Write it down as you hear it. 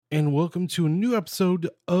and welcome to a new episode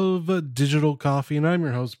of Digital Coffee. And I'm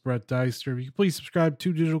your host, Brett Deister. If you could please subscribe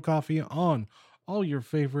to Digital Coffee on all your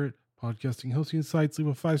favorite podcasting hosting sites. Leave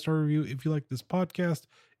a 5-star review if you like this podcast.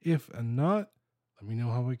 If not, let me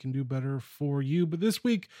know how I can do better for you. But this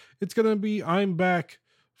week, it's going to be I'm back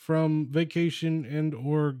from vacation and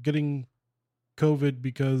or getting COVID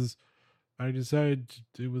because I decided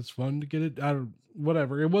it was fun to get it out of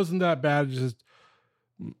whatever. It wasn't that bad. It's just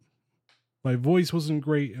my voice wasn't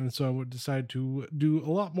great, and so I would decide to do a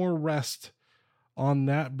lot more rest on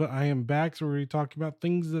that. But I am back, so we're going to talk about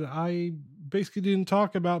things that I basically didn't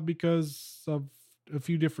talk about because of a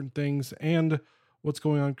few different things and what's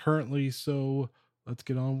going on currently. So let's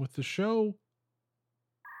get on with the show.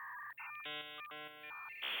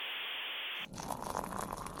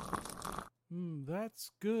 That's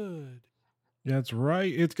good. That's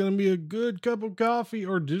right. It's going to be a good cup of coffee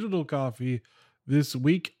or digital coffee this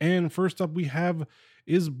week. And first up we have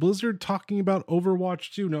is Blizzard talking about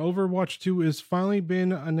Overwatch 2. Now, Overwatch 2 has finally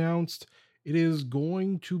been announced. It is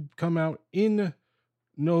going to come out in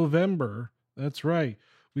November. That's right.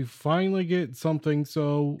 We finally get something.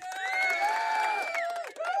 So,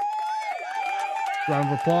 round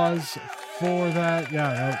of applause for that.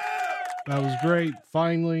 Yeah, that was great.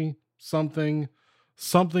 Finally, something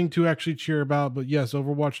to actually cheer about. But yes,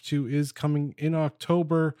 Overwatch 2 is coming in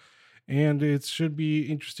October. And it should be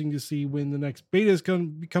interesting to see when the next beta is going to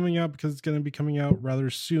be coming out, because it's going to be coming out rather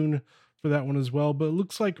soon for that one as well. But it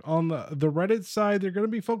looks like on the Reddit side, they're going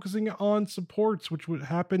to be focusing on supports, which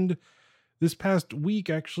happened this past week,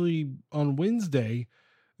 actually on Wednesday.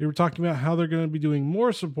 They were talking about how they're going to be doing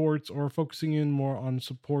more supports or focusing in more on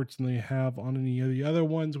supports than they have on any of the other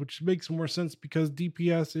ones, which makes more sense because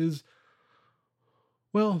DPS is,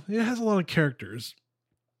 well, it has a lot of characters.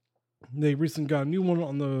 They recently got a new one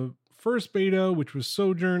on the first beta, which was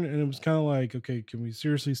Sojourn, and it was kind of like, okay, can we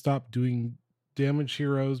seriously stop doing damage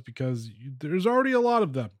heroes, because there's already a lot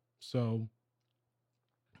of them. So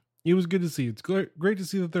it was good to see. It's great to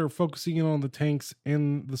see that they're focusing in on the tanks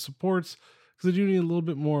and the supports, because they do need a little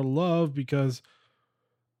bit more love, because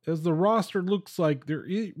as the roster looks like, there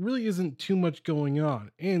really isn't too much going on.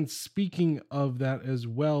 And speaking of that as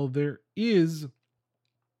well, there is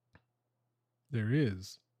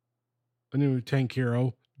a new tank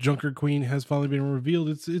hero. Junker Queen has finally been revealed.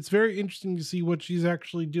 It's very interesting to see what she's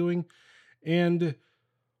actually doing. And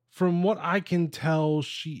from what I can tell,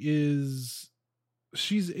 she's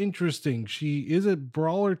interesting. She is a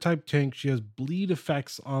brawler type tank. She has bleed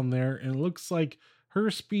effects on there, and it looks like her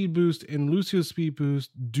speed boost and Lucio's speed boost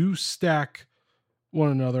do stack one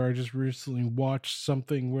another. I just recently watched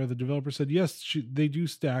something where the developer said, yes, they do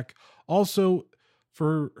stack. Also,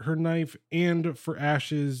 for her knife and for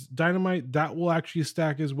Ash's dynamite, that will actually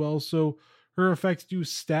stack as well. So her effects do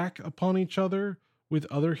stack upon each other with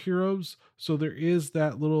other heroes. So there is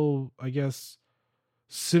that little, I guess,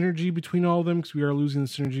 synergy between all of them, because we are losing the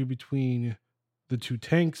synergy between the two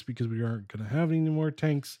tanks because we aren't going to have any more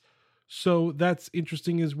tanks. So that's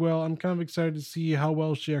interesting as well. I'm kind of excited to see how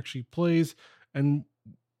well she actually plays and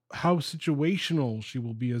how situational she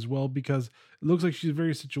will be as well, because it looks like she's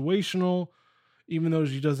very situational, even though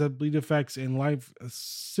she does have bleed effects and life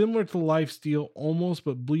similar to lifesteal almost,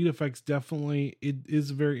 but bleed effects definitely, it is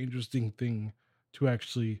a very interesting thing to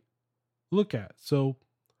actually look at. So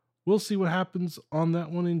we'll see what happens on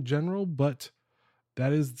that one in general, but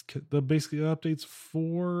that is the basically updates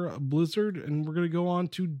for Blizzard. And we're going to go on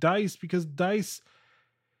to DICE, because DICE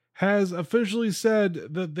has officially said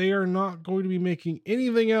that they are not going to be making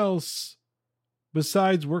anything else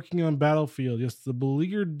besides working on Battlefield. Yes, the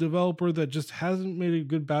beleaguered developer that just hasn't made a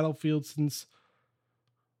good Battlefield since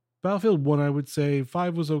Battlefield 1, I would say.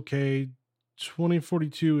 5 was okay.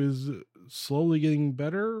 2042 is slowly getting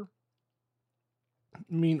better. I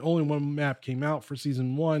mean, only one map came out for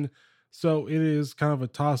season 1, so it is kind of a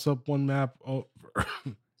toss-up. One map,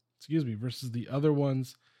 versus the other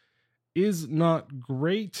ones is not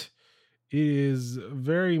great. It is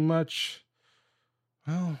very much,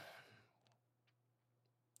 well,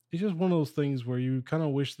 it's just one of those things where you kind of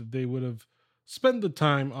wish that they would have spent the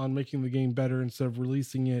time on making the game better instead of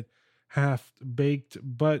releasing it half-baked.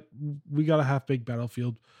 But we got a half-baked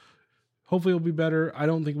Battlefield. Hopefully it'll be better. I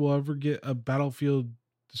don't think we'll ever get a Battlefield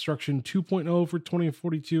Destruction 2.0 for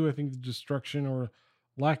 2042. I think the destruction or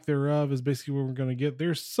lack thereof is basically what we're going to get.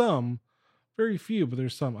 There's some, very few, but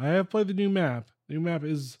there's some. I have played the new map. The new map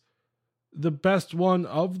is the best one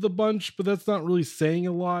of the bunch, but that's not really saying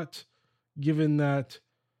a lot, given that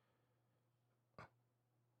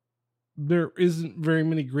there isn't very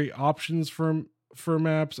many great options for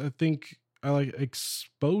maps. I think I like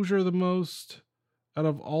Exposure the most out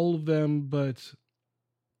of all of them, but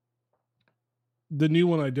the new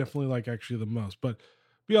one I definitely like actually the most. But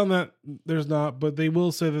beyond that, there's not. But they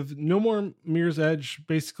will say that no more Mirror's Edge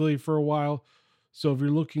basically for a while. So if you're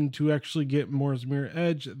looking to actually get more Mirror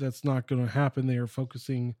Edge, that's not going to happen. They are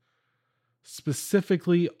focusing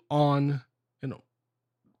specifically on and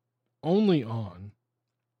only on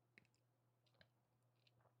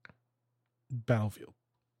Battlefield.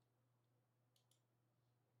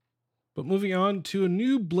 But moving on to a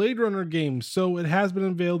new Blade Runner game. So it has been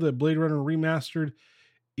unveiled that Blade Runner Remastered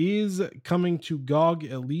is coming to GOG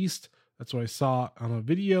at least. That's what I saw on a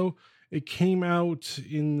video. It came out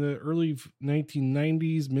in the early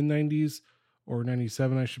 1990s, mid 90s, or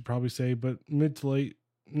 97, I should probably say, but mid to late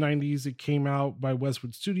 90s. It came out by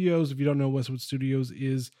Westwood Studios. If you don't know, Westwood Studios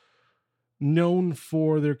is known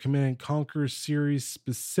for their Command and Conquer series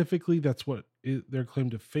specifically. That's what their claim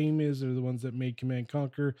to fame is. They're the ones that made Command and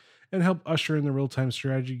Conquer and helped usher in the real-time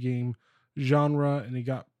strategy game genre, and it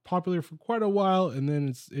got popular for quite a while, and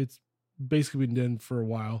then it's basically been done for a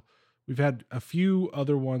while. We've had a few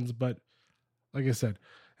other ones, but like I said,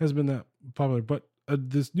 hasn't been that popular. But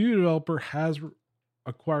this new developer has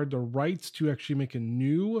acquired the rights to actually make a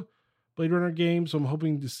new Blade Runner game, so I'm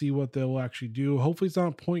hoping to see what they'll actually do. Hopefully it's not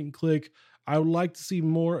a point and click. I would like to see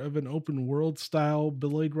more of an open world style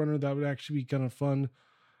Blade Runner. That would actually be kind of fun.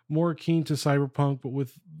 More keen to Cyberpunk, but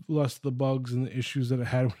with less of the bugs and the issues that it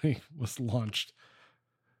had when it was launched.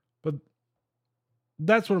 But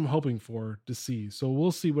that's what I'm hoping for to see. So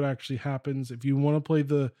we'll see what actually happens. If you want to play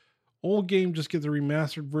the old game, just get the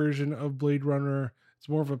remastered version of Blade Runner. It's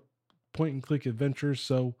more of a point and click adventure,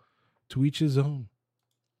 so to each his own.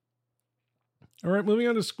 All right, moving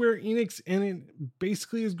on to Square Enix, and it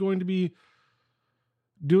basically is going to be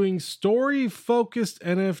doing story-focused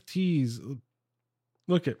NFTs.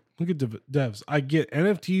 Look at devs. I get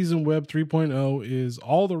NFTs and Web 3.0 is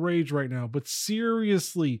all the rage right now, but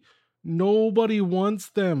seriously, nobody wants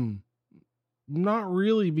them. Not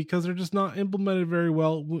really, because they're just not implemented very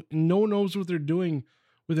well. No one knows what they're doing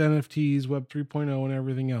with NFTs, Web 3.0, and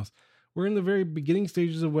everything else. We're in the very beginning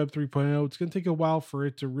stages of Web 3.0. It's going to take a while for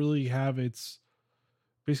it to really have its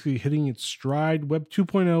basically hitting its stride. Web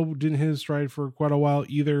 2.0 didn't hit its stride for quite a while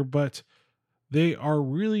either, but they are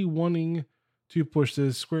really wanting to push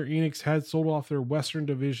this. Square Enix had sold off their Western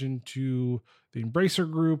division to the Embracer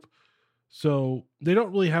Group, so they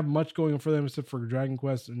don't really have much going for them except for Dragon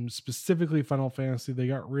Quest and specifically Final Fantasy. They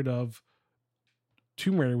got rid of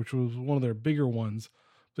Tomb Raider, which was one of their bigger ones.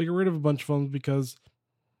 They got rid of a bunch of them because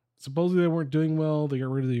supposedly they weren't doing well. They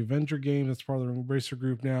got rid of the Avenger game. That's part of the Embracer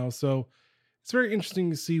Group now. So it's very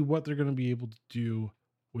interesting to see what they're going to be able to do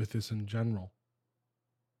with this in general.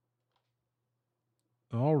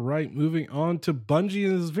 All right, moving on to Bungie.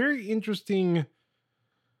 This is very interesting.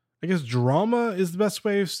 I guess drama is the best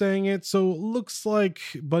way of saying it. So it looks like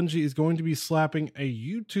Bungie is going to be slapping a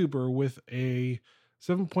YouTuber with a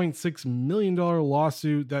 $7.6 million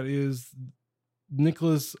lawsuit. That is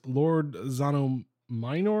Nicholas Lordzano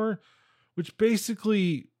Minor, which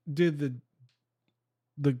basically did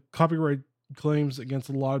the copyright claims against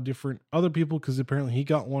a lot of different other people because apparently he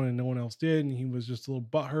got one and no one else did, and he was just a little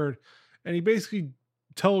butthurt. And he basically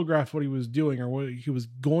telegraphed what he was doing or what he was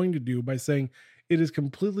going to do by saying it is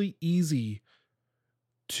completely easy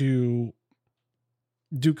to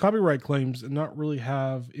do copyright claims and not really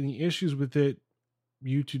have any issues with it.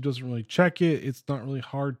 YouTube doesn't really check it. It's not really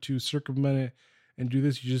hard to circumvent it and do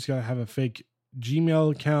this. You just got to have a fake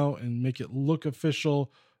Gmail account and make it look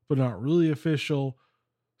official, but not really official.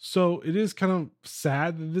 So it is kind of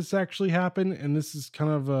sad that this actually happened. And this is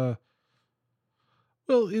kind of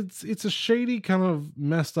it's a shady kind of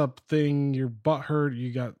messed up thing. You're butthurt.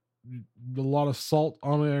 You got a lot of salt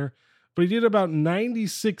on there, but he did about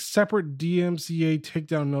 96 separate DMCA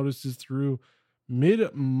takedown notices through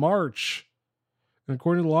mid-March. And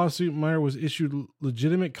according to the lawsuit, Meyer was issued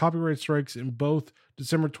legitimate copyright strikes in both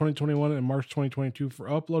December 2021 and March 2022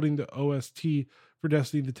 for uploading the OST for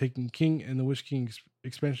Destiny, The Taken King, and the Witch King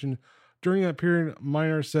expansion. During that period,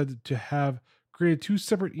 Meyer said to have created 2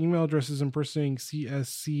 separate email addresses impersonating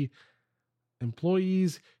CSC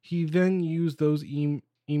employees. He then used those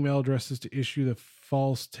email addresses to issue the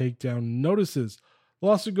false takedown notices. The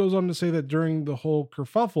lawsuit goes on to say that during the whole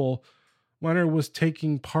kerfuffle, Miner was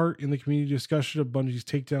taking part in the community discussion of Bungie's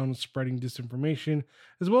takedown and spreading disinformation,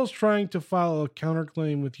 as well as trying to file a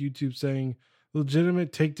counterclaim with YouTube saying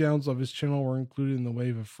legitimate takedowns of his channel were included in the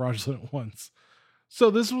wave of fraudulent ones. So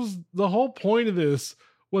this was the whole point of this,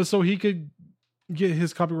 was so he could get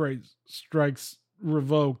his copyright strikes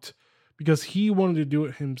revoked because he wanted to do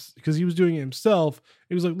it because he was doing it himself.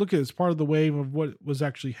 It was like, look, it's part of the wave of what was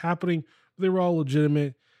actually happening. They were all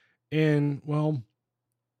legitimate. And well,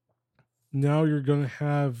 now you're going to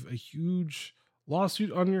have a huge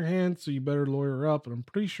lawsuit on your hands, so you better lawyer up. And I'm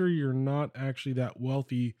pretty sure you're not actually that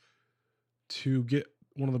wealthy to get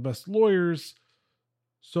one of the best lawyers.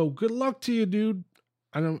 So good luck to you, dude.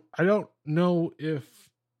 I don't know if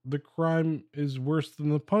the crime is worse than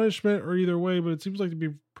the punishment or either way, but it seems like to be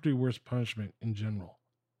pretty worse punishment in general.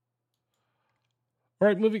 All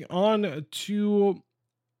right, moving on to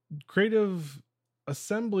Creative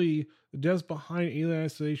Assembly. The devs behind Alien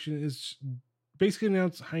Isolation is basically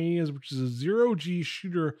announced Hyenas, which is a zero-G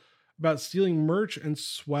shooter about stealing merch and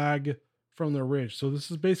swag from the rich. So this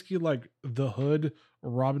is basically like The Hood or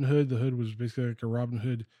Robin Hood. The Hood was basically like a Robin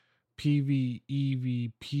Hood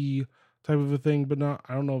PvEVP type of a thing, but not,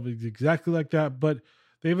 I don't know if it's exactly like that, but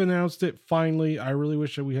they've announced it finally. I really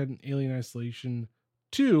wish that we had an Alien Isolation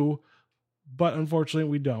 2, but unfortunately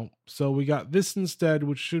we don't. So we got this instead,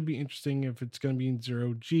 which should be interesting if it's going to be in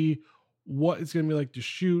 0G, what it's going to be like to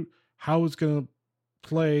shoot, how it's going to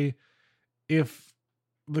play, if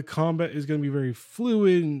the combat is going to be very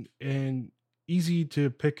fluid and easy to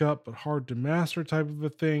pick up but hard to master type of a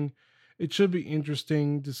thing. It should be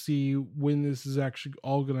interesting to see when this is actually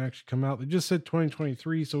all going to actually come out. They just said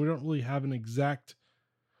 2023, so we don't really have an exact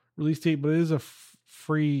release date, but it is a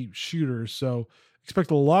free shooter, so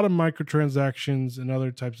expect a lot of microtransactions and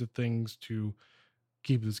other types of things to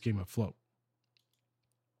keep this game afloat.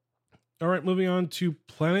 All right, moving on to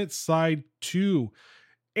PlanetSide 2.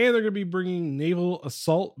 And they're going to be bringing naval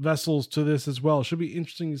assault vessels to this as well. It should be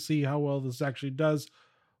interesting to see how well this actually does.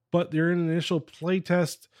 But they're in an initial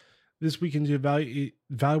playtest this weekend to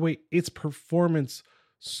evaluate its performance.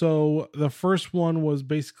 So the first one was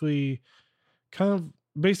basically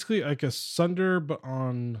like a Sunder, but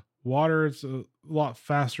on water. It's a lot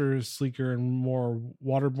faster, sleeker, and more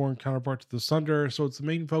waterborne counterpart to the Sunder. So its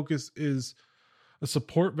main focus is a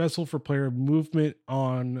support vessel for player movement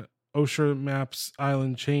on OSHA maps,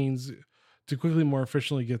 island chains to quickly, more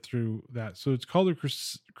efficiently get through that. So it's called the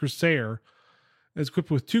Crusader. It's equipped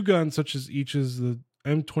with two guns, such as each is the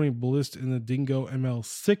M20 Ballista and the Dingo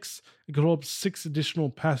ML6. It can hold up 6 additional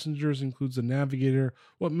passengers, includes a navigator.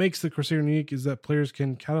 What makes the Crusader unique is that players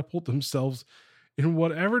can catapult themselves in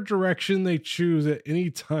whatever direction they choose at any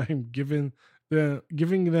time, giving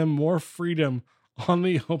them more freedom on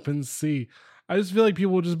the open sea. I just feel like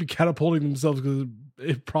people will just be catapulting themselves because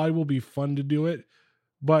it probably will be fun to do it.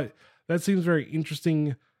 But that seems very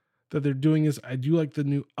interesting that they're doing this. I do like the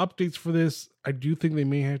new updates for this. I do think they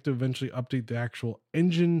may have to eventually update the actual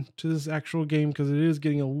engine to this actual game because it is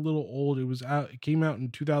getting a little old. It came out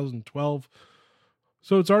in 2012.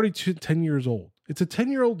 So it's already 10 years old. It's a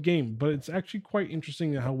 10-year-old game, but it's actually quite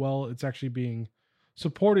interesting how well it's actually being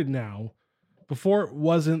supported now. Before it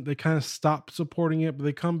wasn't, they kind of stopped supporting it, but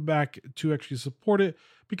they come back to actually support it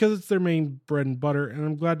because it's their main bread and butter. And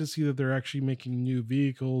I'm glad to see that they're actually making new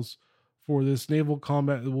vehicles for this naval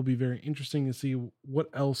combat. It will be very interesting to see what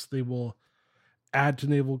else they will add to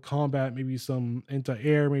naval combat. Maybe some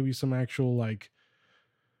anti-air, maybe some actual like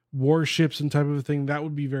warships and type of a thing. That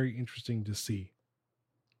would be very interesting to see.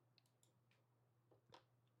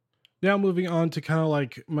 Now moving on to kind of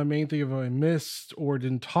like my main thing of I missed or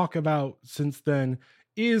didn't talk about since then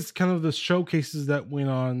is kind of the showcases that went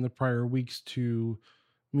on the prior weeks to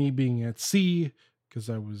me being at sea, because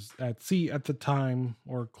I was at sea at the time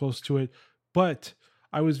or close to it. But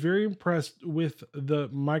I was very impressed with the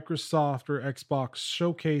Microsoft or Xbox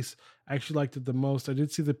showcase. I actually liked it the most. I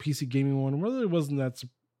did see the PC gaming one. Really wasn't that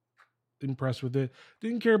impressed with it.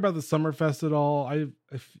 Didn't care about the Summerfest at all.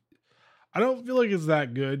 I don't feel like it's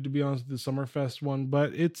that good, to be honest, with the Summerfest one,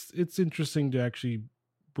 but it's interesting to actually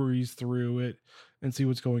breeze through it and see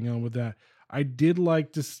what's going on with that. I did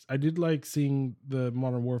like seeing the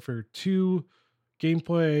Modern Warfare 2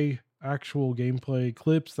 actual gameplay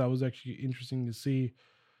clips. That was actually interesting to see.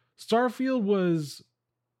 Starfield was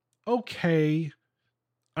okay.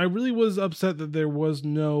 I really was upset that there was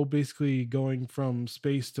no basically going from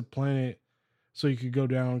space to planet so you could go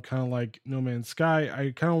down kind of like No Man's Sky.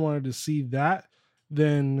 I kind of wanted to see that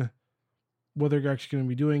than what they're actually going to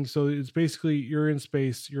be doing. So it's basically you're in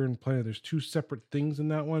space, you're in planet. There's two separate things in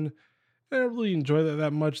that one. I don't really enjoy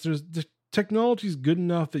that much. The technology is good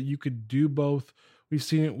enough that you could do both. We've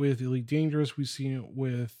seen it with Elite Dangerous. We've seen it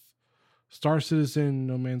with Star Citizen,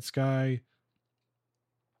 No Man's Sky.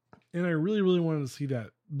 And I really, really wanted to see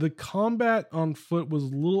that. The combat on foot was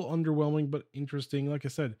a little underwhelming, but interesting. Like I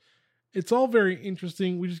said, it's all very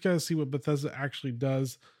interesting. We just got to see what Bethesda actually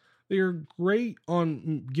does. They are great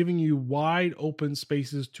on giving you wide open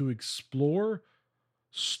spaces to explore.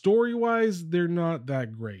 Story-wise, they're not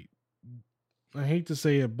that great. I hate to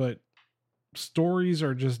say it, but stories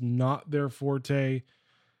are just not their forte.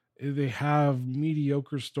 They have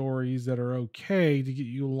mediocre stories that are okay to get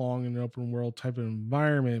you along in an open world type of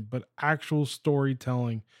environment, but actual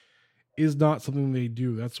storytelling is not something they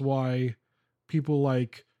do. That's why people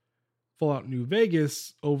like Fallout New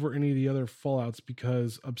Vegas over any of the other Fallouts,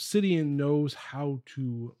 because Obsidian knows how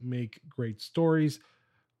to make great stories.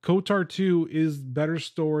 KOTOR 2 is better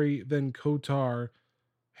story than KOTOR,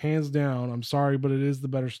 hands down. I'm sorry, but it is the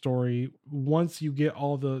better story. Once you get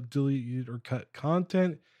all the deleted or cut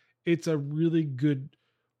content, it's a really good,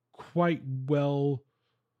 quite well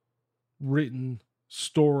written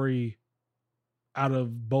story out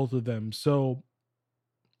of both of them. So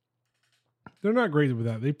they're not great with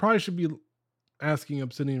that. They probably should be asking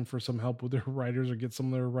Obsidian for some help with their writers, or get some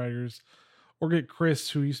of their writers, or get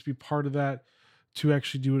Chris, who used to be part of that, to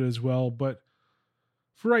actually do it as well. But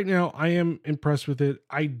for right now, I am impressed with it.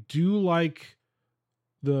 I do like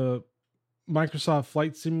the Microsoft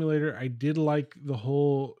Flight Simulator. I did like the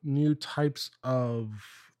whole new types of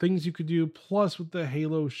things you could do. Plus, with the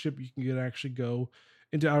Halo ship, you can actually go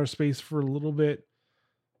into outer space for a little bit.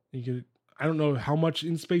 You could, I don't know how much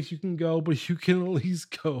in space you can go, but you can at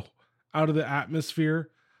least go out of the atmosphere.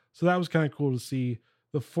 So that was kind of cool to see.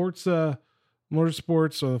 The Forza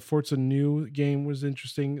Motorsports, or the Forza new game, was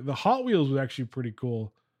interesting. The Hot Wheels was actually pretty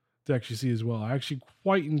cool to actually see as well. I actually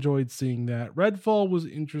quite enjoyed seeing that. Redfall was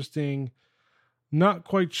interesting. Not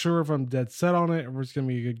quite sure if I'm dead set on it or if it's going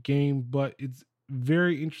to be a good game, but it's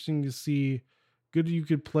very interesting to see. Good you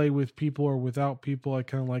could play with people or without people. I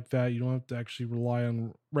kind of like that. You don't have to actually rely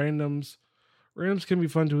on randoms. Randoms can be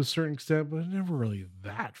fun to a certain extent, but it's never really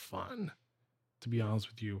that fun, to be honest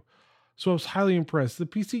with you. So I was highly impressed. The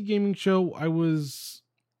PC gaming show, I was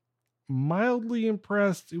mildly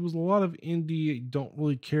impressed. It was a lot of indie, don't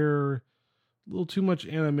really care, a little too much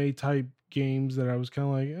anime type games that I was kind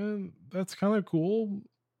of like, that's kind of cool.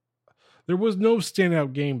 There was no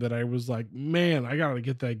standout game that I was like, man, I gotta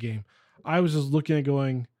get that game. I was just looking at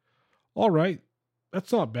going, all right,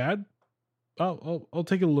 that's not bad. I'll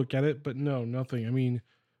take a look at it, but no, nothing. I mean,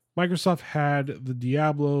 Microsoft had the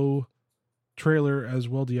Diablo trailer as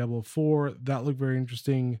well, Diablo 4. That looked very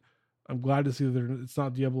interesting. I'm glad to see that it's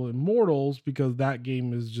not Diablo Immortals, because that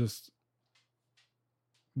game is just,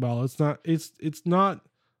 well, it's not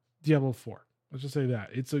Diablo 4. Let's just say that.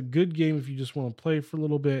 It's a good game if you just want to play for a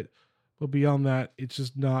little bit, but beyond that, it's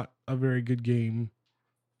just not a very good game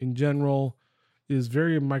in general. It is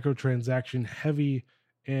very microtransaction heavy,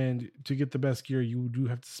 and to get the best gear, you do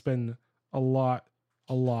have to spend a lot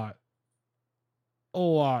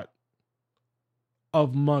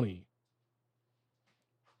of money.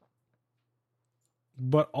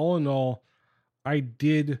 But all in all, I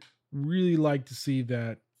did really like to see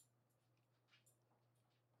that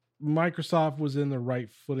Microsoft was in the right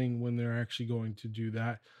footing when they're actually going to do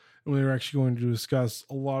that, and when they're actually going to discuss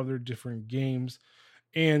a lot of their different games.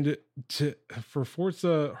 And for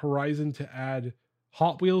Forza Horizon to add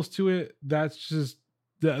Hot Wheels to it, that's just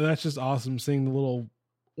awesome. Seeing the little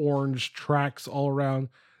orange tracks all around,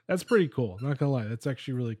 that's pretty cool. Not gonna lie, that's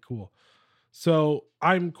actually really cool. So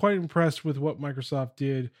I'm quite impressed with what Microsoft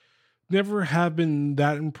did. Never have been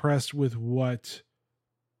that impressed with what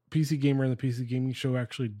PC Gamer and the PC Gaming Show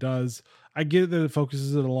actually does. I get that it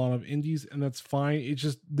focuses on a lot of indies, and that's fine.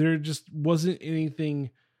 There just wasn't anything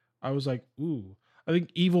I was like, ooh. I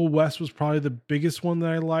think Evil West was probably the biggest one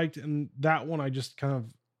that I liked, and that one I just kind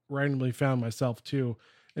of randomly found myself too.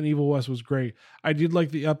 And Evil West was great. I did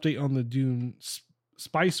like the update on the Dune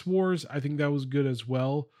Spice Wars. I think that was good as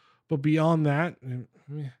well. But beyond that,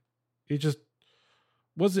 it just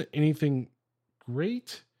wasn't anything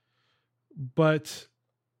great. But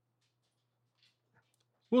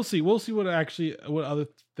we'll see. We'll see what other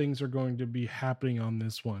things are going to be happening on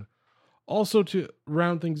this one. Also, to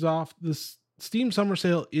round things off, this Steam Summer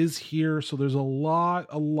Sale is here, so there's a lot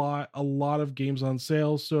of games on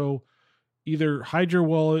sale. So either hide your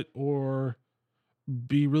wallet or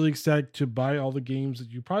be really ecstatic to buy all the games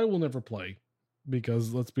that you probably will never play,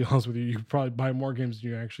 because let's be honest with you, you probably buy more games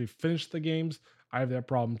than you actually finish the games. I have that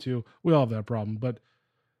problem too. We all have that problem, but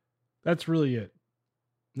that's really it.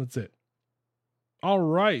 That's it. All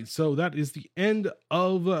right, so that is the end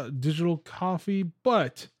of Digital Coffee,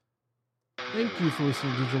 but thank you for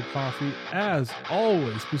listening to Digital Coffee. As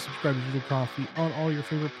always, please subscribe to Digital Coffee on all your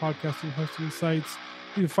favorite podcasting hosting sites.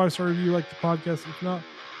 Leave a 5-star review, like the podcast. If not,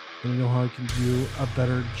 let me know how I can do a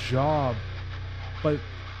better job. But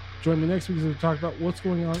join me next week as we talk about what's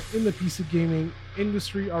going on in the PC gaming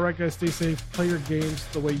industry. All right, guys, stay safe. Play your games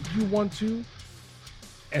the way you want to.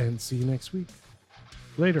 And see you next week.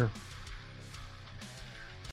 Later.